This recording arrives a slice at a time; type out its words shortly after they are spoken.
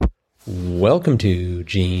Welcome to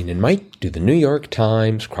Gene and Mike do the New York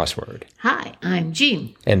Times crossword. Hi, I'm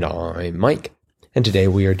Jean. And I'm Mike. And today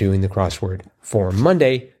we are doing the crossword for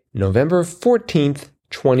Monday, November 14th,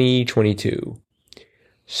 2022.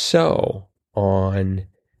 So, on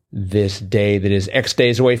this day that is X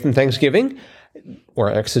days away from Thanksgiving,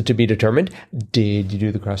 or X is to be determined, did you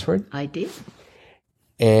do the crossword? I did.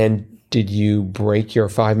 And did you break your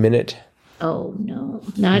 5-minute? Oh, no,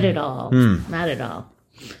 not at all. Not at all.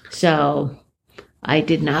 So I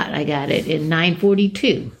did not. I got it in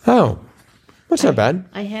 9:42. Oh, that's not bad.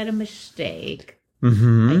 I had a mistake.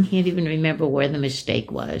 Mm-hmm. I can't even remember where the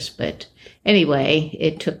mistake was. But anyway,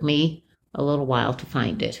 it took me a little while to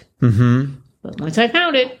find it. Mm-hmm. But once I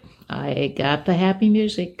found it, I got the happy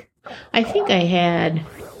music. I think I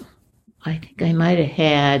might have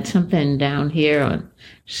had something down here on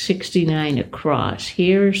 69 across.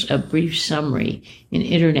 Here's a brief summary in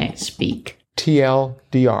Internet speak.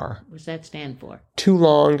 TLDR. What's that stand for? Too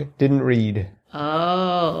long, didn't read.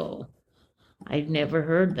 Oh, I've never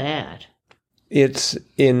heard that. It's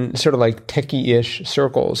in sort of like techie-ish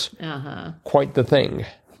circles. Uh-huh. Quite the thing.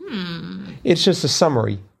 It's just a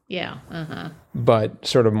summary, Yeah, uh-huh. but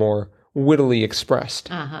sort of more wittily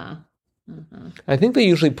expressed. Uh-huh. I think they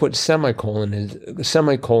usually put semicolons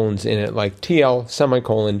in it, like TL,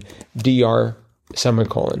 semicolon, DR,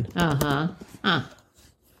 semicolon. Uh-huh. Huh.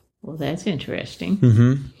 Well, that's interesting.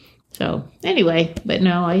 Mm-hmm. So, anyway, but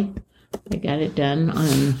no, I got it done on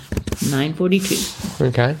 9:42.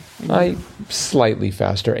 Okay. I slightly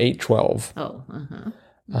faster, 8:12. Oh,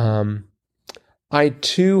 uh-huh. I,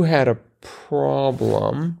 too, had a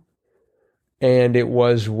problem, and it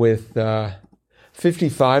was with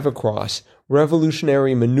 55 across.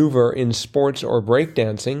 Revolutionary maneuver in sports or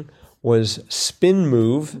breakdancing was spin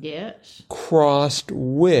move Yes. crossed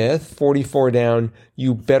with 44 down,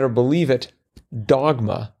 you better believe it,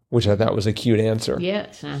 dogma, which I thought was a cute answer.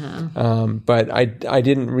 Yes, uh-huh. But I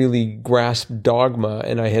didn't really grasp dogma,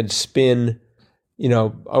 and I had spin,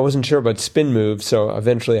 I wasn't sure about spin move, so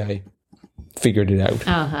eventually I figured it out.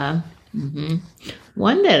 Uh-huh. Mm-hmm.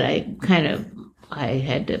 One that I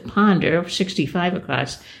had to ponder, 65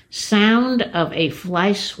 across, sound of a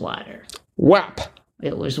fly swatter. Whap!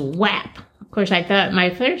 It was WAP. Of course, my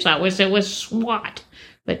first thought was it was SWAT,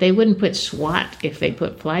 but they wouldn't put SWAT if they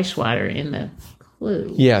put fly swatter in the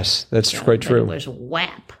clue. Yes, that's quite true. It was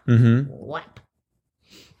WAP. Mm-hmm. WAP.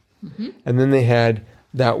 And then they had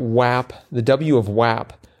that WAP, the W of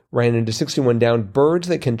WAP, ran into 61 down, birds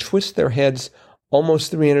that can twist their heads almost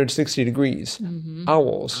 360 degrees.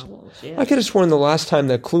 Owls. Yes. I could have sworn the last time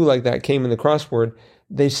that clue like that came in the crossword,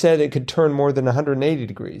 they said it could turn more than 180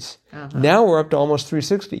 degrees. Now we're up to almost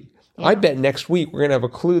 360. Yeah. I bet next week we're going to have a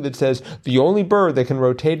clue that says the only bird that can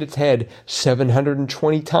rotate its head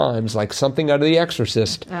 720 times, like something out of The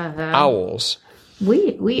Exorcist, owls.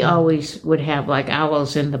 We always would have like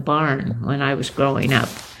owls in the barn when I was growing up.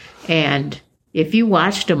 And if you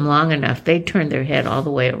watched them long enough, they'd turn their head all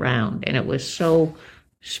the way around. And it was so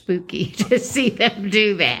spooky to see them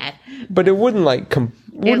do that. But it wouldn't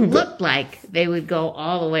it looked like they would go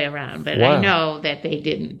all the way around, but wow. I know that they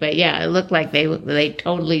didn't. But yeah, it looked like they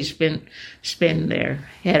totally spin their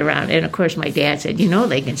head around. And of course, my dad said,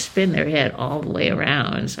 they can spin their head all the way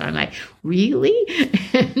around. So I'm like, really?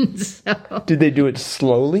 And so, did they do it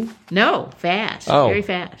slowly? No, fast, very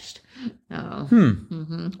fast. Oh.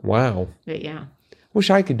 Wow. But yeah.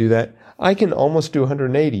 Wish I could do that. I can almost do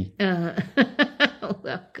 180. Well,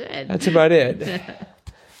 good. That's about it.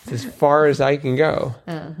 It's as far as I can go.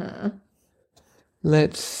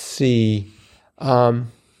 Let's see. There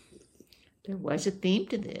was a theme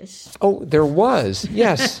to this. Oh, there was.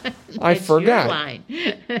 Yes. I forgot. Your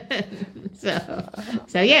line.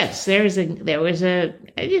 So yes, there was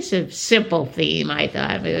just a simple theme, I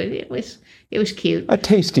thought. It was cute. A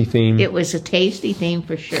tasty theme. It was a tasty theme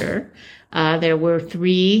for sure. There were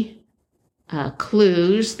 3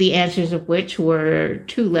 clues, the answers of which were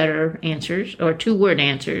 2-letter answers or 2-word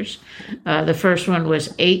answers. The first one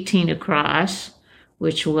was 18 across,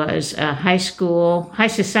 which was high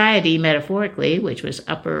society metaphorically, which was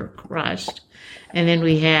upper crust. And then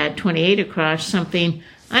we had 28 across, something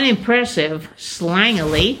unimpressive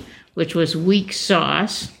slangily, which was weak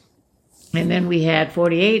sauce. And then we had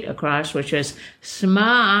 48 across, which was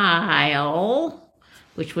smile,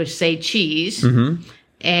 which was say cheese.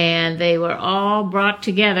 And they were all brought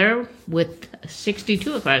together with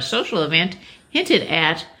 62 across, social event hinted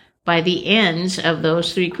at by the ends of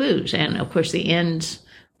those 3 clues. And of course, the ends,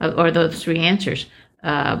 or those 3 answers,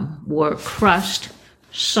 were crust,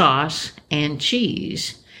 sauce, and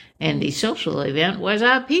cheese. And the social event was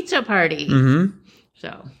a pizza party.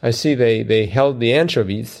 So I see they held the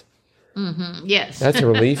anchovies. Yes. That's a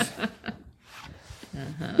relief.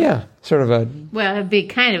 Yeah, sort of a... Well, it'd be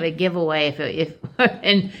kind of a giveaway if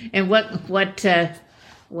and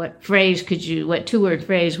what phrase could you, what two-word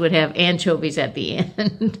phrase would have anchovies at the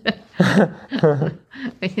end?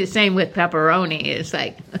 Same with pepperoni. It's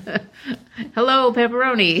like, hello,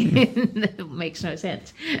 pepperoni. It makes no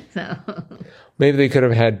sense. So Maybe they could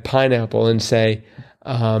have had pineapple and say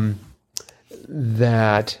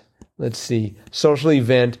that, let's see, social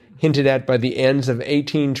event hinted at by the ends of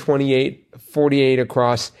 1828, 48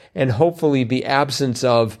 across, and hopefully the absence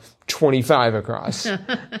of 25 across,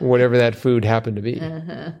 whatever that food happened to be.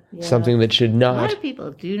 yeah. Something that should A lot not. of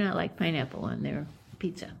people do not like pineapple on their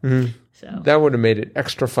pizza. So That would have made it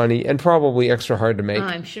extra funny and probably extra hard to make.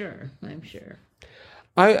 I'm sure.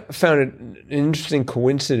 I found it an interesting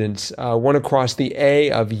coincidence, one across the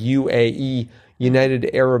A of UAE, United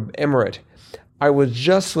Arab Emirate. I was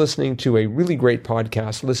just listening to a really great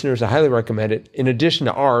podcast. Listeners, I highly recommend it. In addition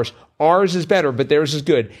to ours is better, but theirs is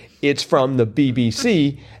good. It's from the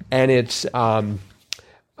BBC, and it's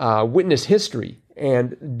Witness History.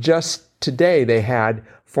 And just today they had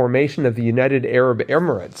formation of the United Arab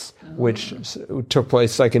Emirates, which took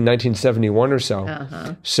place like in 1971 or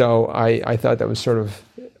so. So I thought that was sort of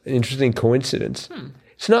an interesting coincidence.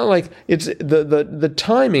 It's not like it's the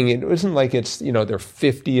timing. It wasn't like it's their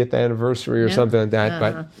 50th anniversary or something like that.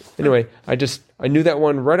 But anyway, I knew that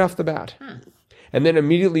one right off the bat, and then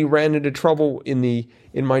immediately ran into trouble in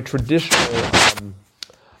my traditional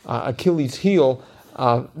Achilles heel.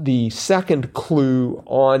 The second clue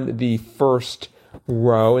on the first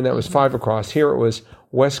row, and that was 5 across. Here it was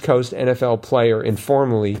West Coast NFL player,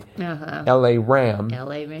 informally L.A. Ram.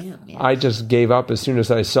 L.A. Ram. Yeah. I just gave up as soon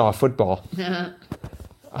as I saw football.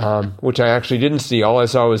 Which I actually didn't see. All I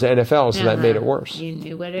saw was NFL, so that made it worse. You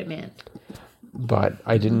knew what it meant. But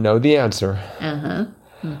I didn't know the answer.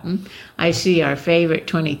 I see our favorite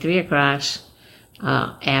 23 across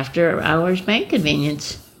after hours bank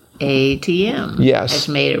convenience, ATM, Yes. has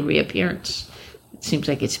made a reappearance. It seems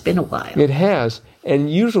like it's been a while. It has.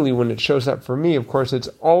 And usually when it shows up for me, of course, it's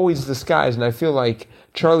always disguised. And I feel like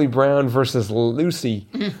Charlie Brown versus Lucy,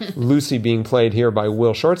 Lucy being played here by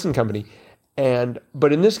Will Shorts and Company.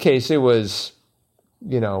 But in this case, it was,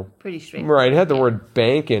 Pretty straightforward. right, it had the word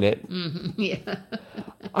bank in it. Yeah.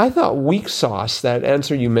 I thought weak sauce, that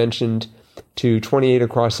answer you mentioned to 28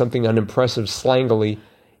 across something unimpressive slangily,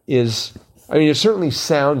 it certainly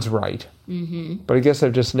sounds right. But I guess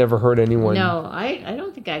I've just never heard anyone. No, I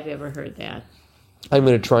don't think I've ever heard that. I'm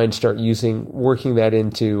going to try and start working that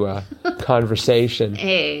into conversation.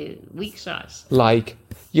 Hey, weak sauce. Like,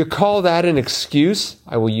 you call that an excuse?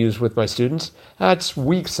 I will use with my students. That's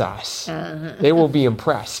weak sauce. They will be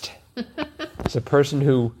impressed. It's a person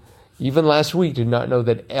who, even last week, did not know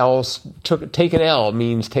that take an L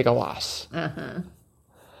means take a loss.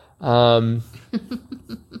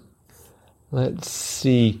 Let's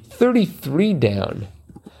see. 33 down.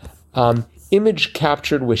 Image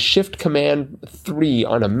captured with Shift Command 3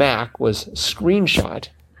 on a Mac was screenshot.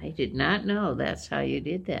 I did not know that's how you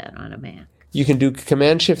did that on a Mac. You can do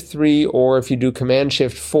Command Shift 3, or if you do Command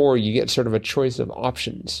Shift 4, you get sort of a choice of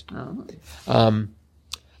options. Oh.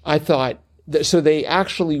 I thought, so they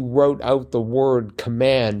actually wrote out the word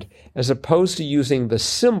command as opposed to using the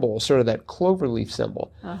symbol, sort of that cloverleaf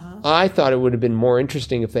symbol. I thought it would have been more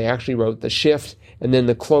interesting if they actually wrote the shift and then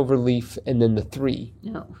the cloverleaf and then the 3.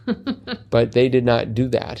 No. But they did not do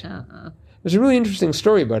that. There's a really interesting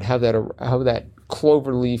story about how that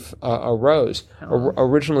cloverleaf arose.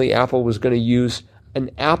 Originally, Apple was going to use an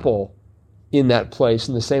apple in that place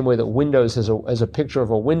in the same way that Windows has a picture of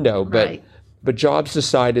a window, but Jobs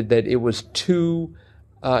decided that it was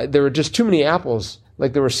there were just too many apples.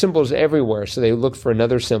 Like there were symbols everywhere, so they looked for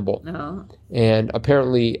another symbol. No. And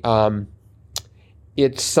apparently,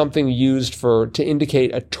 it's something used to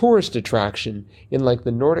indicate a tourist attraction in like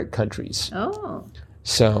the Nordic countries. Oh.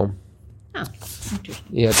 So, Interesting.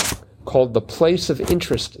 yeah, it's called the Place of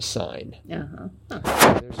Interest sign.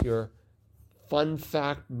 There's your Fun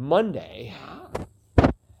Fact Monday.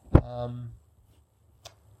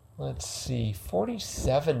 Let's see,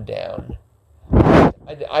 47 down.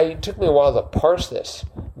 It took me a while to parse this.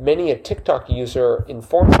 Many a TikTok user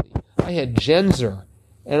informed me. I had Genzer,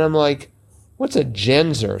 and I'm like, what's a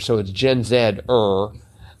Genzer? So it's Gen Z,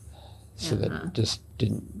 So that just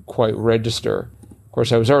didn't quite register. Of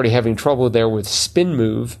course, I was already having trouble there with Spin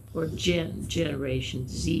Move. Or Generation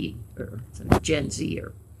Z, or Gen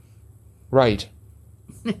Zer. Right.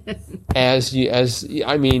 Basically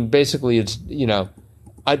it's,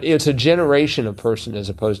 it's a generation of person as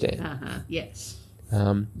opposed to... Yes.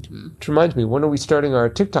 Which reminds me, when are we starting our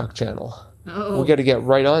TikTok channel? Oh, We got to get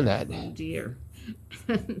right on that. dear.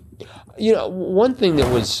 One thing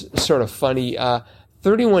that was sort of funny,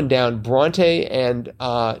 31 down, Bronte and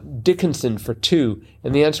Dickinson for 2,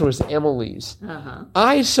 and the answer was Emily's. Uh-huh.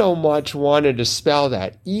 I so much wanted to spell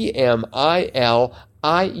that, Emilies.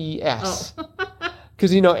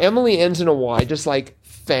 Because, Emily ends in a Y, just like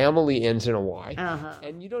family ends in a Y. Uh-huh.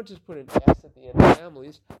 And you don't just put an S at the end of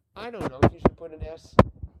Emily's. I don't know, you should put an S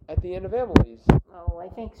at the end of Emily's. Oh, I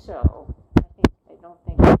think so. I don't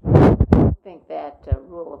think that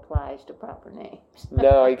rule applies to proper names.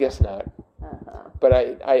 No, I guess not. Uh-huh. But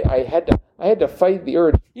I had to fight the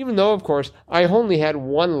urge, even though, of course, I only had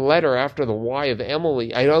one letter after the Y of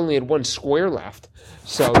Emily. I only had one square left.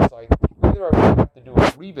 So it's like, we have to do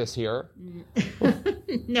a rebus here.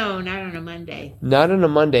 No, not on a Monday. Not on a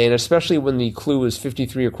Monday, and especially when the clue was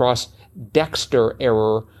 53 across, Dexter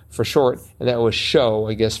error for short, and that was show,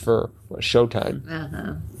 I guess, for showtime.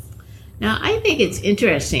 Uh-huh. Now, I think it's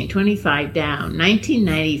interesting, 25 down,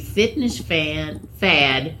 1990 fitness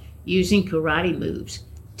fad using karate moves,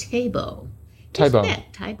 Taibo. Isn't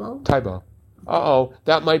that Taibo? Taibo. Uh-oh,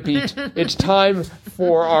 that might be, it's time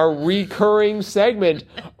for our recurring segment.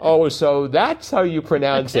 Oh, so that's how you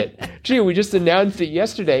pronounce it. Gee, we just announced it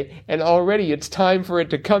yesterday, and already it's time for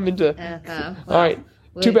it to come into... Well, all right,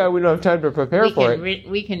 too bad we don't have time to prepare for it.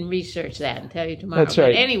 We can research that and tell you tomorrow. That's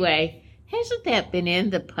right. But anyway, hasn't that been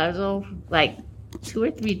in the puzzle like 2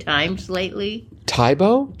 or 3 times lately?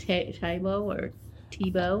 Taibo? Taibo or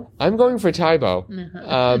Tebow? I'm going for Taibo.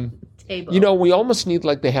 Uh-huh. We almost need,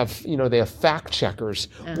 like, they have fact checkers.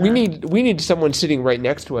 Uh-huh. We need someone sitting right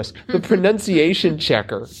next to us, the pronunciation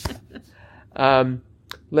checker.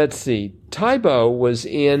 Let's see. Taibo was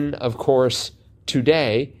in, of course,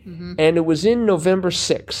 today, and it was in November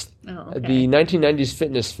 6th, the 1990s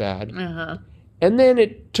fitness fad. Uh-huh. And then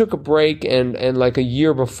it took a break, and like a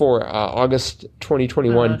year before, August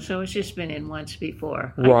 2021. So it's just been in once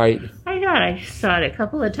before. Right. I thought I saw it a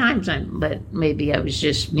couple of times, but maybe I was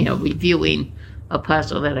just, reviewing a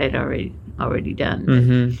puzzle that I'd already done.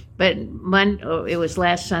 Mm-hmm. But it was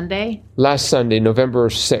last Sunday? Last Sunday, November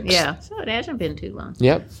 6th. Yeah, so it hasn't been too long.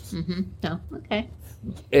 Yep. Mm-hmm. No, okay.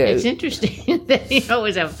 It's interesting that, it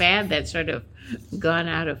was a fad that's sort of gone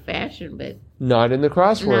out of fashion, but... Not in the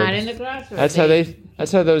crossword. Not in the crossword.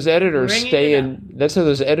 That's how those editors stay in. That's how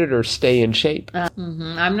those editors stay in shape.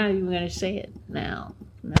 I'm not even going to say it now.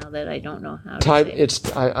 Now that I don't know how to say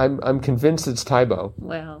it. I'm convinced it's Taibo.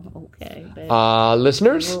 Well, okay. But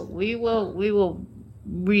listeners, we will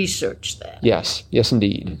research that. Yes,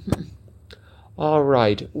 indeed. All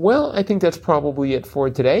right. Well, I think that's probably it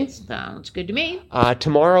for today. Sounds good to me.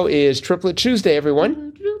 Tomorrow is Triplet Tuesday, everyone.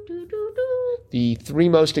 The 3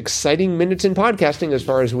 most exciting minutes in podcasting, as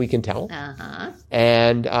far as we can tell. Uh-huh.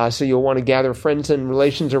 And so you'll want to gather friends and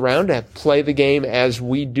relations around to play the game as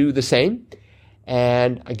we do the same.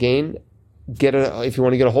 And again, if you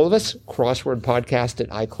want to get a hold of us,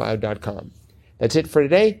 crosswordpodcast@icloud.com. That's it for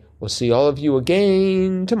today. We'll see all of you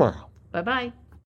again tomorrow. Bye-bye.